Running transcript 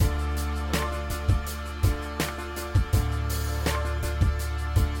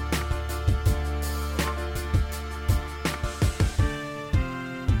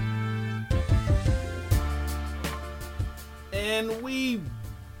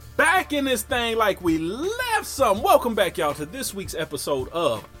Back in this thing like we left some. Welcome back, y'all, to this week's episode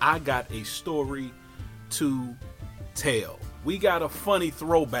of I Got a Story to Tell. We got a funny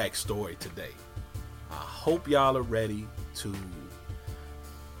throwback story today. I hope y'all are ready to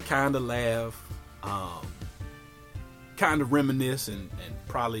kind of laugh, kind of reminisce, and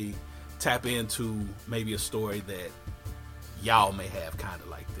probably tap into maybe a story that y'all may have kind of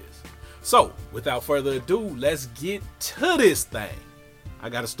like this. So, without further ado, let's get to this thing. I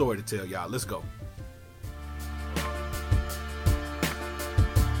got a story to tell y'all. Let's go.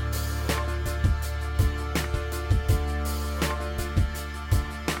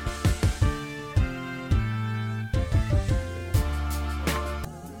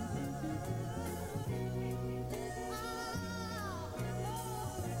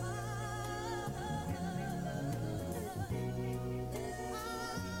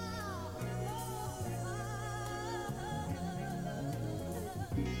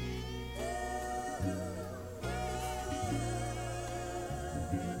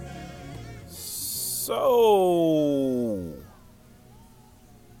 So,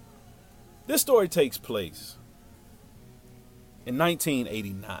 this story takes place in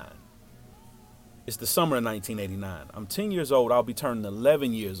 1989. It's the summer of 1989. I'm 10 years old. I'll be turning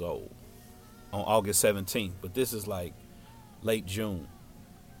 11 years old on August 17th. But this is like late June.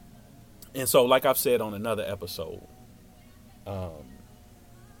 And so, like I've said on another episode,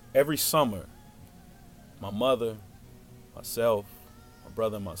 every summer, my mother, myself, my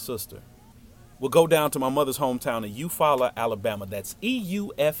brother, and my sister we'll go down to my mother's hometown in Eufaula, Alabama. That's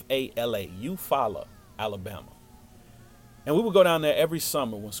Eufala, Eufaula, Alabama. And we would go down there every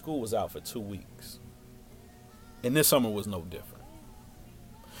summer when school was out for 2 weeks. And this summer was no different.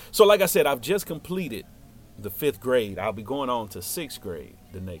 So like I said, I've just completed the 5th grade. I'll be going on to 6th grade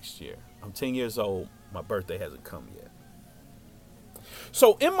the next year. I'm 10 years old. My birthday hasn't come yet.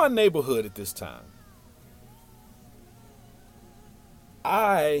 So in my neighborhood at this time,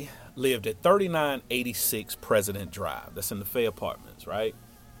 I lived at 3986 President Drive. That's in the Fay Apartments, right?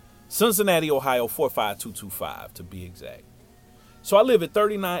 Cincinnati, Ohio, 45225 to be exact. So I live at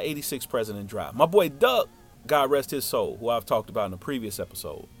 3986 President Drive. My boy Duck, God rest his soul, who I've talked about in a previous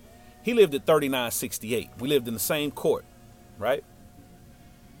episode, he lived at 3968. We lived in the same court, right?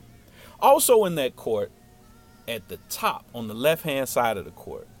 Also in that court, at the top, on the left-hand side of the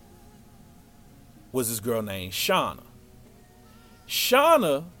court, was this girl named Shauna.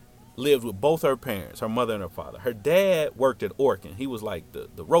 Shauna lived with both her parents, her mother and her father. Her dad worked at Orkin. He was like the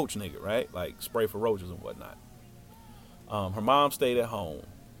roach nigga, right? Like spray for roaches and whatnot. Her mom stayed at home.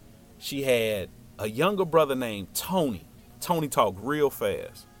 She had a younger brother named Tony. Tony talked real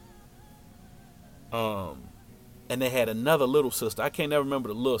fast. And they had another little sister. I can't never remember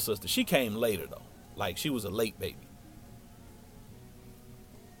the little sister. She came later though. Like she was a late baby.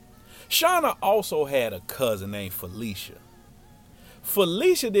 Shauna also had a cousin named Felicia.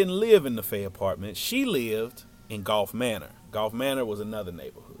 Felicia didn't live in the Fay Apartment. She lived in Gulf Manor. Gulf Manor was another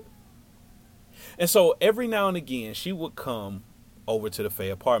neighborhood. And so every now and again, she would come over to the Fay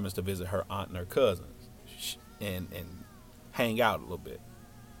Apartments to visit her aunt and her cousins and hang out a little bit.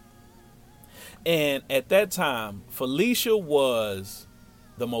 And at that time, Felicia was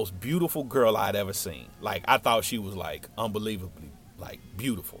the most beautiful girl I'd ever seen. Like, I thought she was like unbelievably like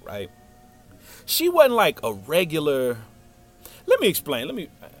beautiful, right? She wasn't like a regular... Let me explain.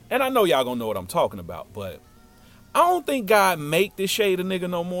 And I know y'all gonna know what I'm talking about, but I don't think God make this shade of nigga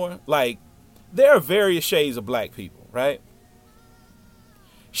no more. Like, there are various shades of black people, right?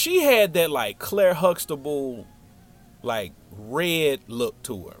 She had that like Claire Huxtable, like red look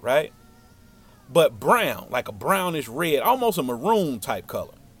to her, right? But brown, like a brownish red, almost a maroon type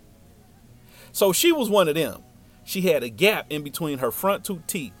color. So she was one of them. She had a gap in between her front 2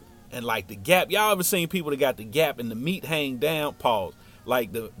 teeth. And like the gap, y'all ever seen people that got the gap and the meat hang down? Pause.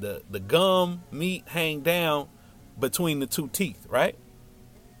 Like the gum meat hang down between the 2 teeth, right?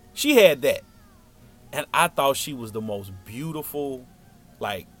 She had that. And I thought she was the most beautiful,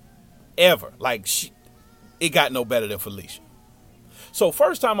 like, ever. Like, it got no better than Felicia. So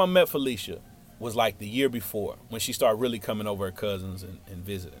first time I met Felicia was like the year before when she started really coming over her cousins and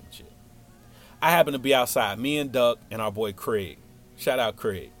visiting and shit. I happened to be outside, me and Duck and our boy Craig. Shout out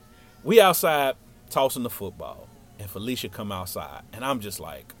Craig. We outside tossing the football, and Felicia come outside, and I'm just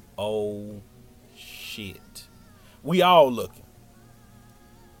like, oh, shit. We all looking.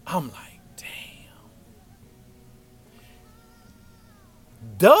 I'm like, damn.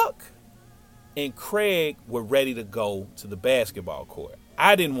 Duck and Craig were ready to go to the basketball court.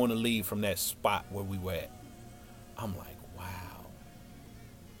 I didn't want to leave from that spot where we were at. I'm like, wow.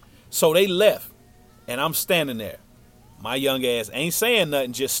 So they left, and I'm standing there. My young ass ain't saying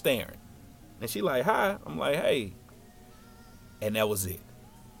nothing, just staring. And she like, hi. I'm like, hey. And that was it.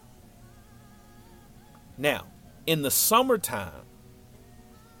 Now, in the summertime,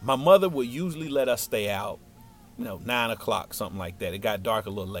 my mother would usually let us stay out, 9 o'clock, something like that. It got dark a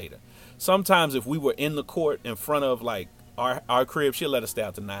little later. Sometimes if we were in the court in front of like our crib, she'll let us stay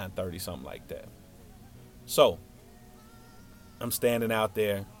out to 9:30, something like that. So I'm standing out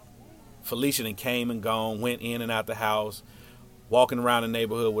there. Felicia then came and gone, went in and out the house, walking around the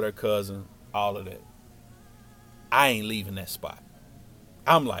neighborhood with her cousin, all of that. I ain't leaving that spot.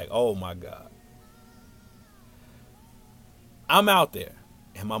 I'm like, oh my God. I'm out there,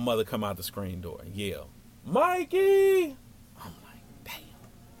 and my mother come out the screen door and yell, Mikey! I'm like, damn.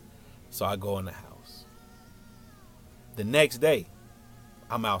 So I go in the house. The next day,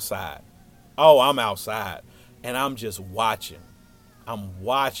 I'm outside. I'm outside. And I'm just watching. I'm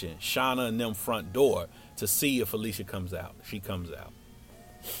watching Shauna and them front door to see if Felicia comes out. She comes out.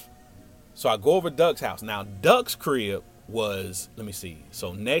 So I go over to Duck's house. Now, Duck's crib was, let me see.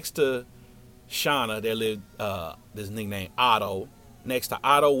 So next to Shauna, there lived this nigga named Otto. Next to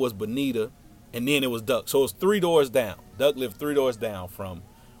Otto was Bonita. And then it was Duck. So it was 3 doors down. Duck lived 3 doors down from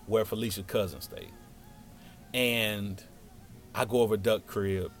where Felicia's cousin stayed. And I go over to Duck's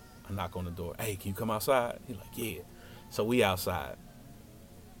crib. I knock on the door. Hey, can you come outside? He's like, yeah. So we outside.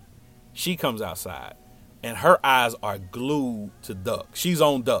 She comes outside. And her eyes are glued to Duck. She's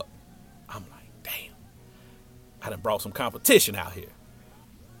on Duck. I'm like, damn. I done brought some competition out here.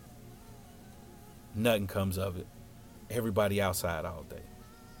 Nothing comes of it. Everybody outside all day.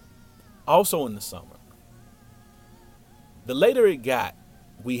 Also in the summer, the later it got,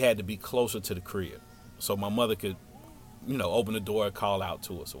 we had to be closer to the crib. So my mother could, open the door and call out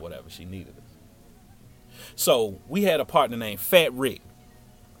to us or whatever she needed us. So we had a partner named Fat Rick.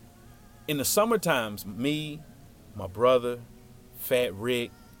 In the summer times, me, my brother, Fat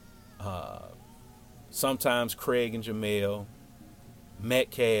Rick, sometimes Craig and Jamel,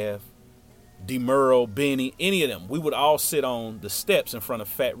 Metcalf, DeMurro, Benny, any of them, we would all sit on the steps in front of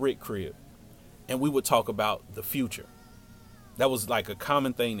Fat Rick crib and we would talk about the future. That was like a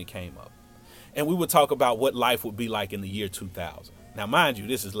common thing that came up. And we would talk about what life would be like in the year 2000. Now, mind you,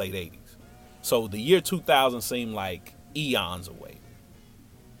 this is late 80s. So the year 2000 seemed like eons away.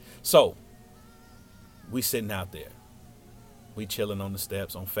 So we sitting out there. We chilling on the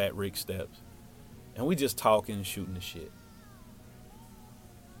steps, on Fat Rick's steps. And we just talking and shooting the shit.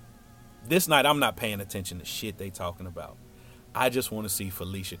 This night, I'm not paying attention to shit they talking about. I just want to see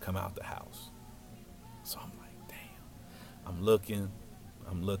Felicia come out the house. So I'm like, damn. I'm looking.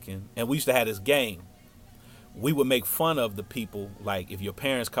 And we used to have this game. We would make fun of the people, like if your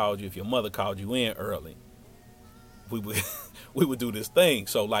parents called you, if your mother called you in early, we would do this thing.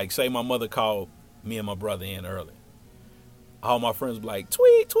 So like, say my mother called me and my brother in early. All my friends would be like,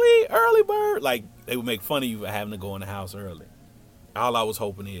 tweet, early bird. Like, they would make fun of you for having to go in the house early. All I was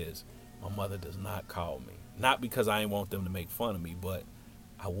hoping is, my mother does not call me. Not because I didn't want them to make fun of me, but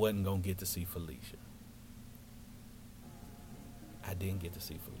I wasn't going to get to see Felicia. I didn't get to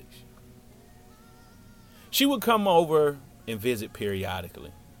see Felicia. She would come over and visit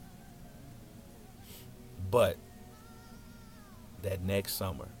periodically. But that next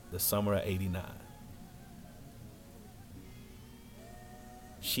summer, the summer of 89,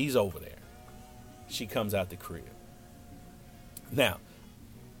 she's over there. She comes out the crib. Now,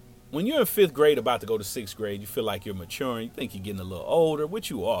 when you're in 5th grade about to go to 6th grade, you feel like you're maturing. You think you're getting a little older, which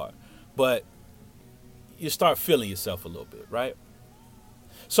you are. But you start feeling yourself a little bit, right?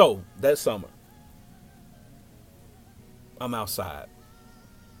 So, that summer, I'm outside.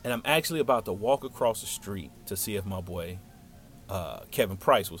 And I'm actually about to walk across the street to see if my boy, Kevin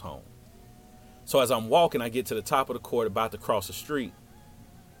Price, was home. So, as I'm walking, I get to the top of the court, about to cross the street.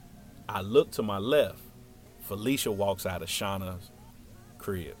 I look to my left. Felicia walks out of Shauna's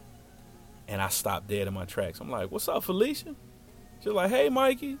crib. And I stop dead in my tracks. I'm like, what's up, Felicia? She's like, hey,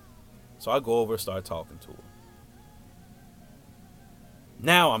 Mikey. So I go over and start talking to her.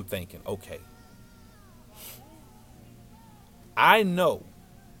 Now I'm thinking, okay. I know,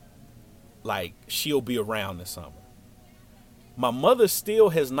 like, she'll be around this summer. My mother still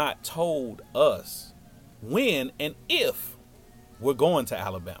has not told us when and if we're going to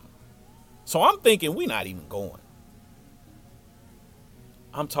Alabama. So I'm thinking we're not even going.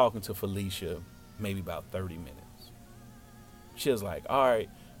 I'm talking to Felicia maybe about 30 minutes. She was like, all right,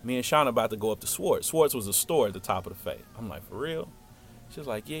 me and Shauna about to go up to Swartz. Swartz was a store at the top of the Faye. I'm like, for real? She was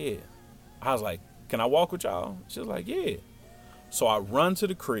like, yeah. I was like, can I walk with y'all? She was like, yeah. So I run to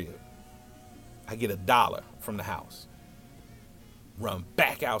the crib. I get $1 from the house. Run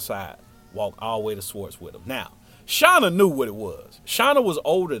back outside. Walk all the way to Swartz with them. Now, Shauna knew what it was. Shauna was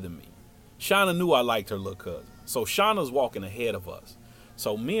older than me. Shauna knew I liked her little cousin. So Shauna's walking ahead of us.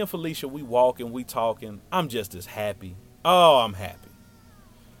 So me and Felicia, we walking, we talking. I'm just as happy. Oh, I'm happy.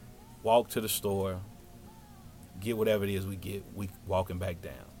 Walk to the store. Get whatever it is we get. We walking back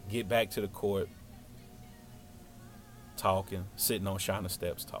down. Get back to the court. Talking. Sitting on Shauna's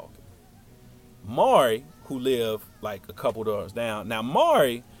steps talking. Maury, who lived like a couple doors down. Now,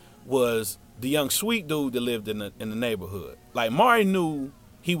 Maury was the young sweet dude that lived in the neighborhood. Like, Maury knew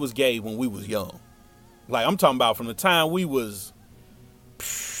he was gay when we was young. Like, I'm talking about from the time we was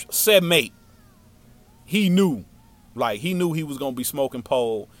 7, 8. He knew. Like, he knew he was going to be smoking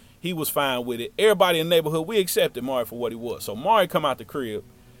pole. He was fine with it. Everybody in the neighborhood, we accepted Maury for what he was. So Maury come out the crib,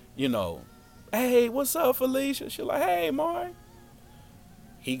 you know, hey, what's up, Felicia? She like, hey, Maury.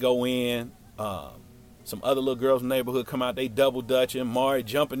 He go in. Some other little girls in the neighborhood come out. They double dutching. Maury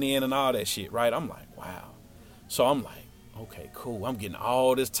jumping in and all that shit, right? I'm like, wow. So I'm like, okay, cool. I'm getting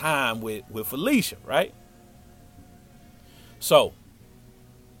all this time with Felicia, right? So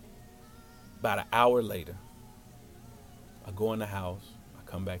about an hour later, I go in the house. I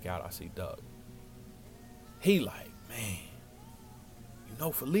come back out. I see Doug. He like, man, you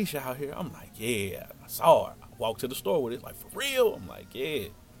know Felicia out here? I'm like, yeah, I saw her. I walked to the store with it. Like, for real? I'm like, yeah.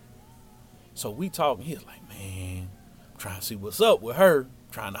 So we talking. He's like, man, I'm trying to see what's up with her.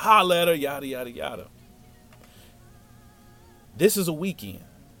 Trying to holler at her, yada, yada, yada. This is a weekend.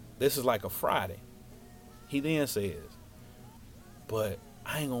 This is like a Friday. He then says, but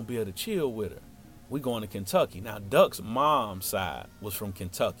I ain't going to be able to chill with her. We going to Kentucky. Now, Duck's mom's side was from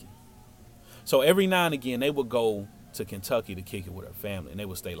Kentucky. So every now and again, they would go to Kentucky to kick it with her family. And they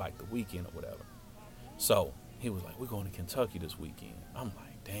would stay like the weekend or whatever. So he was like, we're going to Kentucky this weekend. I'm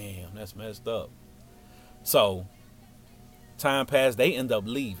like, damn, that's messed up. So time passed. They end up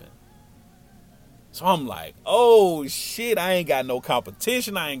leaving. So I'm like, oh, shit, I ain't got no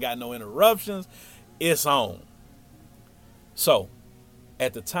competition. I ain't got no interruptions. It's on. So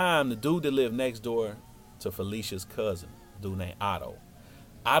at the time, the dude that lived next door to Felicia's cousin, a dude named Otto.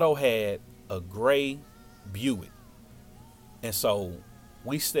 Otto had a gray Buick. And so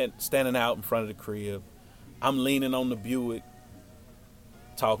we standing out in front of the crib. I'm leaning on the Buick,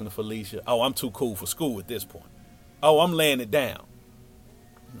 talking to Felicia. Oh, I'm too cool for school at this point. Oh, I'm laying it down.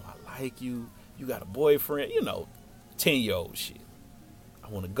 You know, I like you. You got a boyfriend. You know, 10-year-old shit. I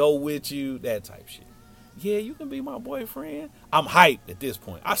want to go with you. That type shit. Yeah, you can be my boyfriend. I'm hyped at this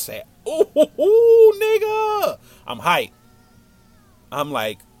point. I said, ooh, nigga. I'm hyped. I'm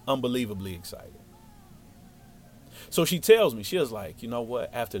like unbelievably excited. So she tells me, she was like, you know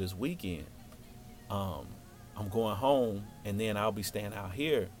what? After this weekend, I'm going home and then I'll be staying out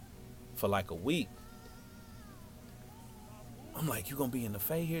here for like a week. I'm like, you gonna be in the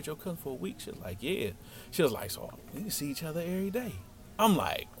Faye here at your cousin for a week? She was like, yeah. She was like, so we can see each other every day. I'm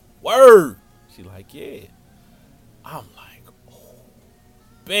like, word. She like, yeah. I'm like, oh,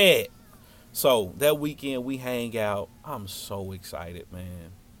 bet. So that weekend we hang out. I'm so excited,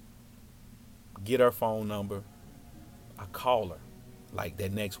 man. Get her phone number. I call her like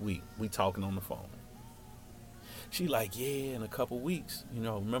that next week. We talking on the phone. She like, yeah, in a couple weeks. You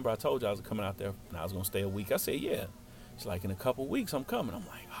know, remember I told you I was coming out there and I was going to stay a week. I said, yeah. She's like, in a couple weeks I'm coming. I'm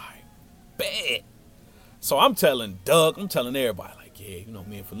like, all right, bet. So I'm telling Doug, I'm telling everybody, like, yeah, you know,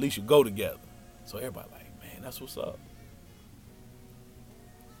 me and Felicia go together. So everybody like, man, that's what's up.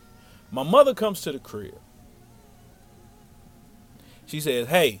 My mother comes to the crib. She says,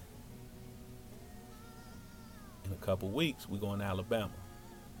 hey, in a couple weeks, we're going to Alabama.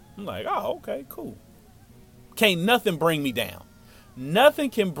 I'm like, oh, okay, cool. Can't nothing bring me down. Nothing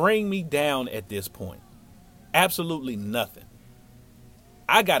can bring me down at this point. Absolutely nothing.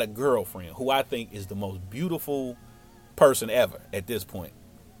 I got a girlfriend who I think is the most beautiful person ever at this point.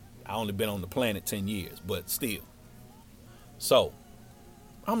 I only been on the planet 10 years, but still. So,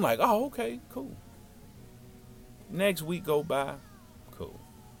 I'm like, oh, okay, cool. Next week go by, cool.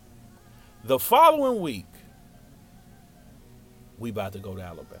 The following week, we about to go to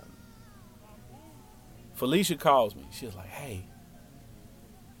Alabama. Felicia calls me. She's like, hey,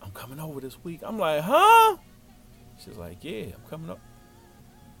 I'm coming over this week. I'm like, huh? She's like, yeah, I'm coming up.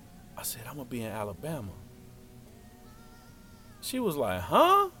 I said, I'm going to be in Alabama. She was like,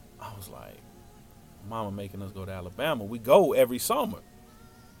 huh? I was like, Mama making us go to Alabama. We go every summer.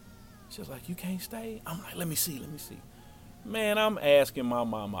 She was like, you can't stay? I'm like, let me see. Man, I'm asking my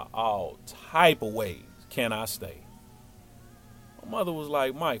mama all type of ways, can I stay? My mother was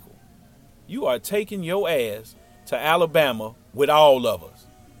like, Michael, you are taking your ass to Alabama with all of us.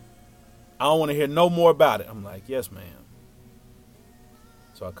 I don't want to hear no more about it. I'm like, yes, ma'am.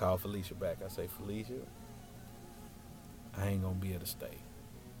 So I called Felicia back. I say, Felicia, I ain't gonna be able to stay.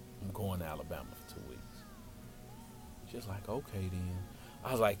 I'm going to Alabama for 2 weeks. She's like, okay then.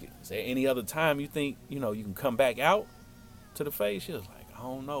 I was like, is there any other time you think, you can come back out to the Faye? She was like, I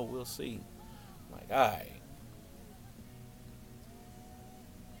don't know, we'll see. I'm like, all right.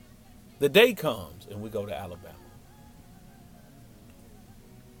 The day comes and we go to Alabama.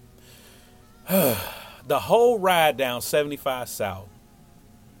 The whole ride down 75 South,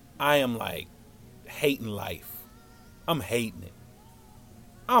 I am like hating life. I'm hating it.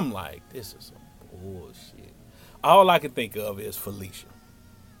 I'm like, this is some bullshit. All I can think of is Felicia.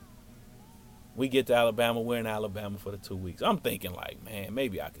 We get to Alabama. We're in Alabama for the 2 weeks. I'm thinking like, man,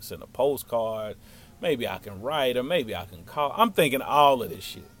 maybe I can send a postcard. Maybe I can write her. Maybe I can call. I'm thinking all of this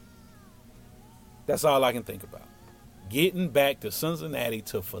shit. That's all I can think about. Getting back to Cincinnati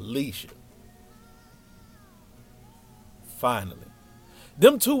to Felicia. Finally.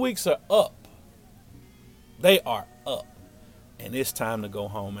 Them 2 weeks are up. They are up. And it's time to go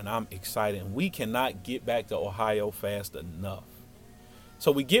home, and I'm excited. And we cannot get back to Ohio fast enough.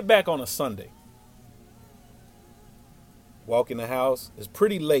 So we get back on a Sunday. Walk in the house. It's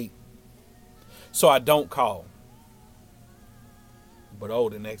pretty late. So I don't call. But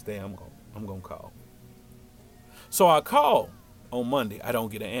the next day I'm going to call. So I call on Monday. I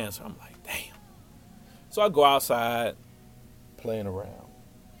don't get an answer. I'm like, damn. So I go outside playing around.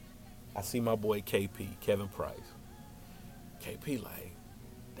 I see my boy KP, Kevin Price. KP like,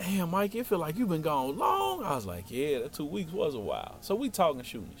 damn, Mike, it feel like you've been gone long. I was like, yeah, that 2 weeks was a while. So we talking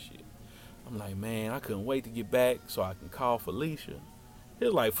shooting shit. I'm like, man, I couldn't wait to get back so I can call Felicia. He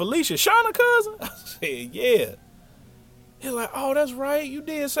was like, Felicia, Shauna cousin? I said, yeah. He was like, oh, that's right. You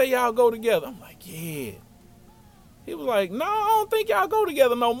did say y'all go together. I'm like, yeah. He was like, no, I don't think y'all go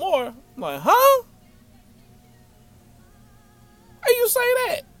together no more. I'm like, huh? How you say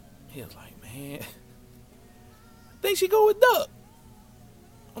that? He was like, man, I think she go with Duck.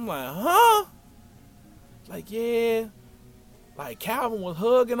 I'm like, huh? Like, yeah. Like, Calvin was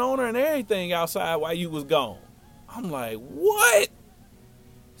hugging on her and everything outside while you was gone. I'm like, what?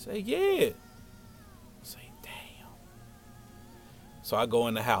 Say, yeah. I say, damn. So I go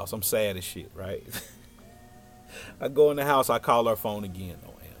in the house. I'm sad as shit, right? I go in the house. I call her phone again.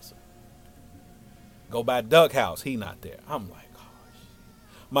 No answer. Go by Duck house. He not there. I'm like, oh, shit.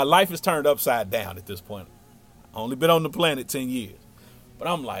 My life is turned upside down at this point. I only been on the planet 10 years. But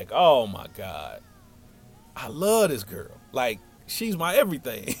I'm like, oh, my God. I love this girl. Like, she's my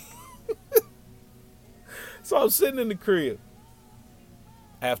everything. So I'm sitting in the crib.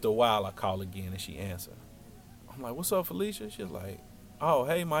 After a while, I call again and she answered. I'm like, what's up, Felicia? She's like, oh,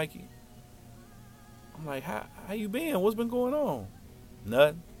 hey, Mikey. I'm like, how you been? What's been going on?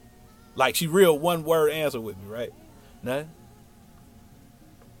 Nothing. Like, she real one-word answer with me, right? Nothing.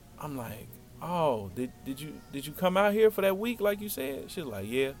 I'm like, oh, did you come out here for that week like you said? She's like,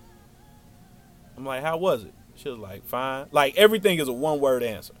 yeah. I'm like, how was it? She was like, fine. Like, everything is a one-word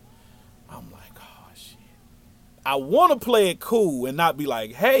answer. I'm like, oh, shit. I want to play it cool and not be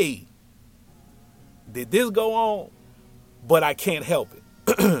like, hey, did this go on? But I can't help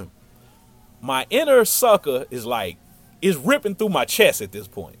it. My inner sucker is like, it's ripping through my chest at this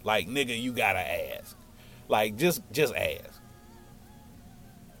point. Like, nigga, you gotta ask. Like, just ask.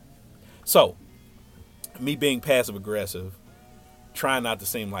 So, me being passive aggressive, trying not to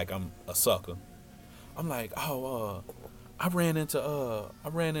seem like I'm a sucker. I'm like, oh, I ran into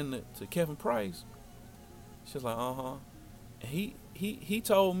Kevin Price. She's like, uh-huh. And he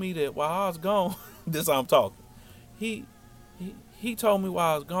told me that while I was gone, this is how I'm talking. He told me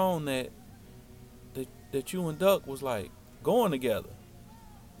while I was gone that you and Duck was like going together.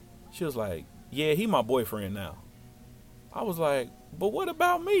 She was like, yeah, he my boyfriend now. I was like, but what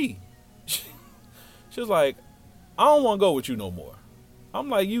about me? She was like, I don't want to go with you no more. I'm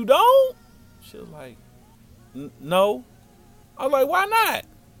like, you don't? She was like, no. I was like, why not?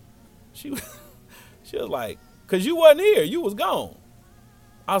 She was like, because you wasn't here. You was gone.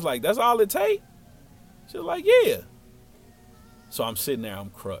 I was like, that's all it take? She was like, yeah. So I'm sitting there,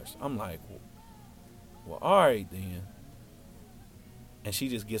 I'm crushed. I'm like, well, all right then. And she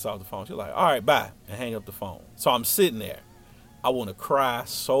just gets off the phone. She's like, all right, bye. And hang up the phone. So I'm sitting there. I want to cry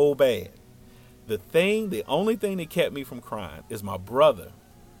so bad. The only thing that kept me from crying is my brother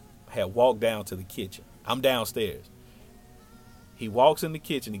had walked down to the kitchen. I'm downstairs. He walks in the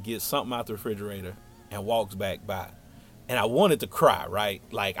kitchen and gets something out the refrigerator and walks back by. And I wanted to cry, right?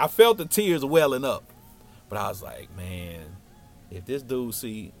 Like, I felt the tears welling up. But I was like, man, if this dude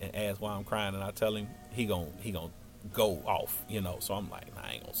see and ask why I'm crying and I tell him, he gonna go off, you know. So I'm like, nah,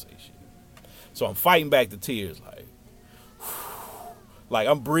 I ain't gonna say shit. So I'm fighting back the tears, like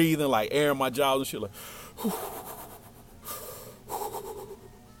I'm breathing, like air in my jaws and shit, like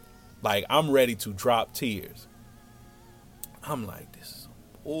Like, I'm ready to drop tears. I'm like, this is some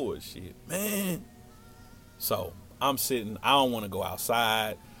bullshit, man. So I'm sitting, I don't want to go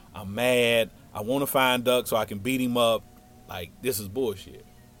outside. I'm mad. I want to find Duck so I can beat him up. Like, this is bullshit.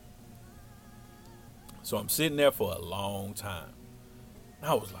 So I'm sitting there for a long time.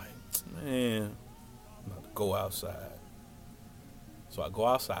 I was like, man, I'm about to go outside. So I go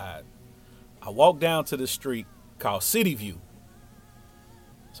outside. I walk down to the street called City View.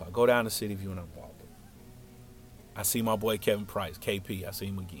 So I go down to City View and I'm walking. I see my boy Kevin Price, KP. I see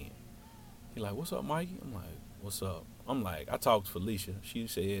him again. He like, what's up, Mikey? I'm like, what's up? I'm like, I talked to Felicia. She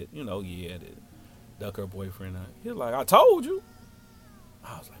said, yeah, that Duck her boyfriend. He was like, I told you.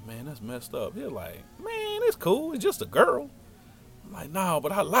 I was like, man, that's messed up. He was like, man, it's cool. It's just a girl. I'm like, no,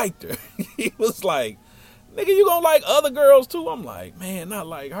 but I liked her. He was like, nigga, you gonna like other girls too? I'm like, man, not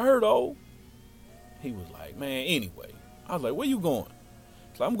like her though. He was like, man, anyway. I was like, where you going?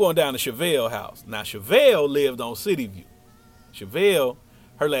 So I'm going down to Chevelle house. Now, Chevelle lived on City View. Chevelle,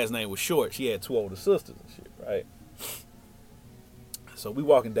 her last name was Short. She had 2 older sisters and shit, right? So we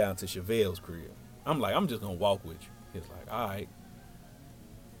walking down to Chevelle's crib. I'm like, I'm just gonna walk with you. He's like, all right.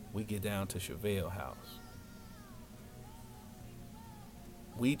 We get down to Chevelle house.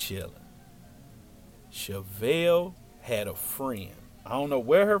 We chilling. Chevelle had a friend. I don't know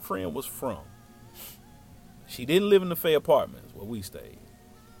where her friend was from. She didn't live in the Fay Apartments where we stayed.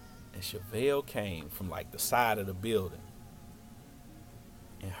 And Chevelle came from like the side of the building.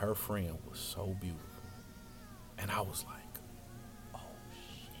 And her friend was so beautiful. And I was like, oh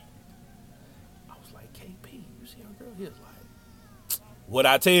shit. I was like, KP, you see our girl? He was like, what'd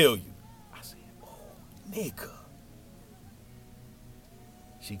I tell you? I said, oh, nigga.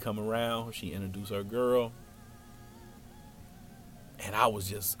 She come around, she introduced her girl. And I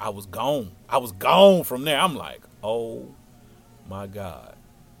was gone. I was gone from there. I'm like, oh my God.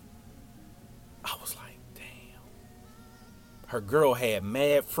 I was like, damn. Her girl had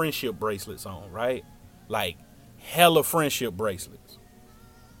mad friendship bracelets on, right? Like, hella friendship bracelets.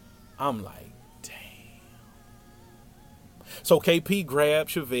 I'm like, damn. So KP grabbed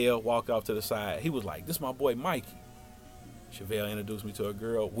Chevelle, walked off to the side. He was like, this is my boy Mikey. Chevelle introduced me to a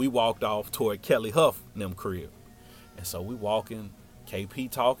girl. We walked off toward Kelly Huff and them crib. And so we walking, KP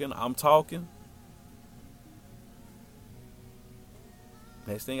talking, I'm talking.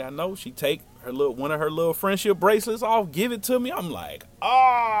 Next thing I know, she take one of her little friendship bracelets off, give it to me. I'm like,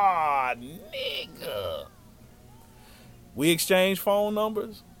 ah, nigga. We exchanged phone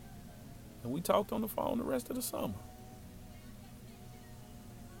numbers, and we talked on the phone the rest of the summer.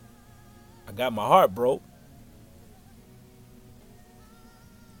 I got my heart broke,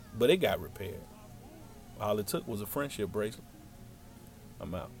 but it got repaired. All it took was a friendship bracelet.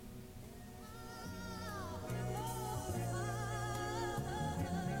 I'm out.